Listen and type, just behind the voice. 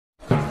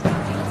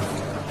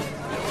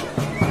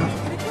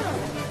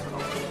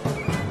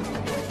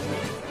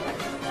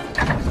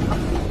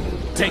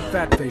Take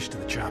that fish to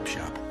the chop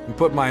shop and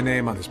put my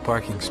name on his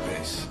parking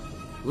space.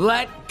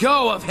 Let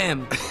go of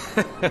him!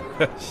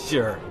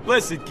 Sure.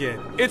 Listen, kid,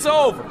 it's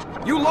over.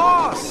 You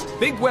lost.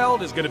 Big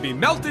Weld is gonna be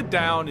melted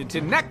down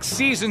into next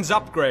season's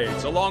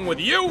upgrades, along with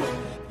you,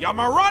 your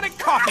moronic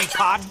coffee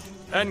pot,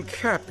 and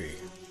Cappy.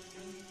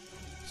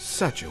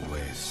 Such a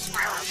waste.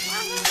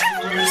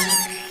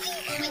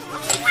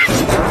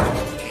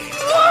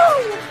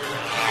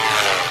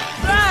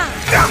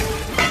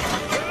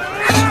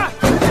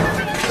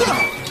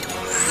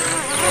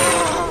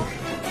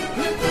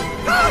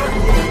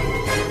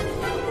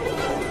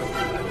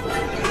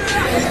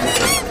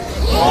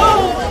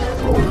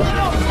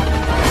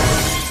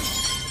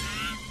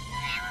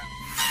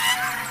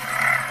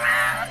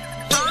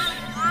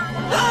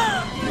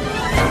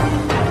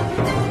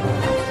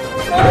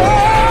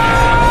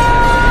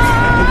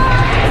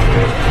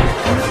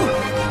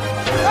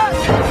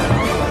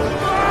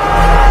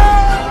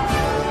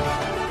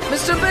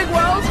 Mr. Big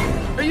Weld,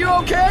 are you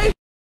okay?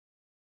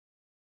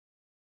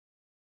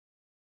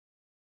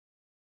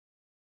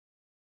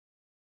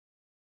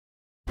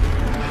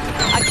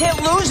 I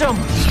can't lose him!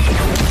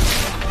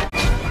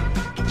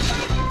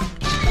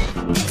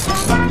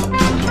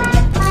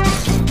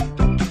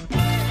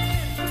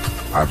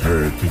 I've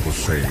heard people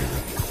say that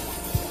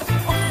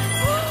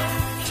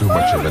too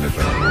much of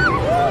anything.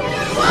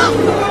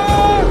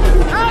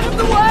 Out of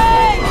the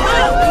way!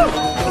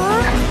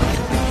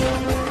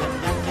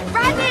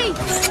 Rodney!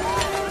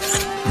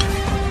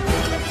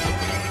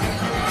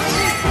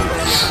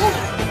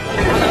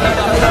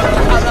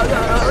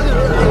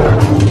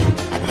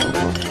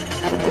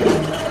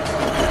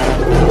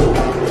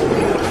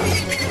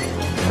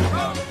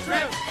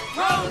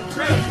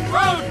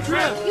 Road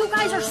trip! You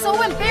guys are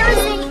so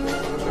embarrassing!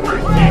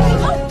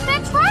 Oh,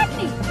 that's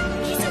Rodney!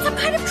 He's in some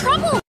kind of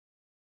trouble!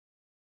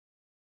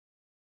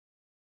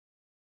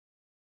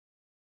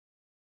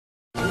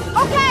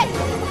 Okay!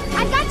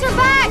 I got your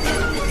back!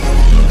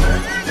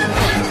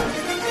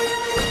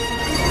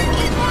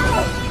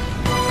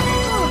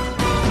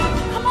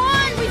 Come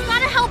on! We've got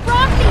to help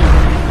Rodney!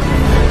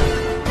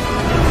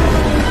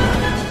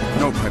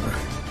 No, Piper.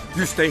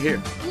 You stay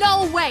here.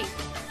 No way!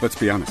 Let's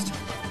be honest.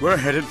 We're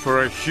headed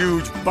for a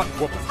huge butt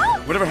whoop.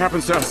 Whatever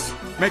happens to us,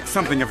 make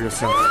something of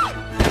yourself.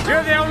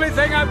 You're the only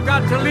thing I've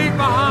got to leave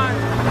behind.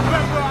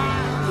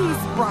 He's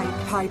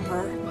right,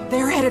 Piper.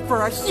 They're headed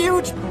for a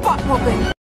huge butt whooping.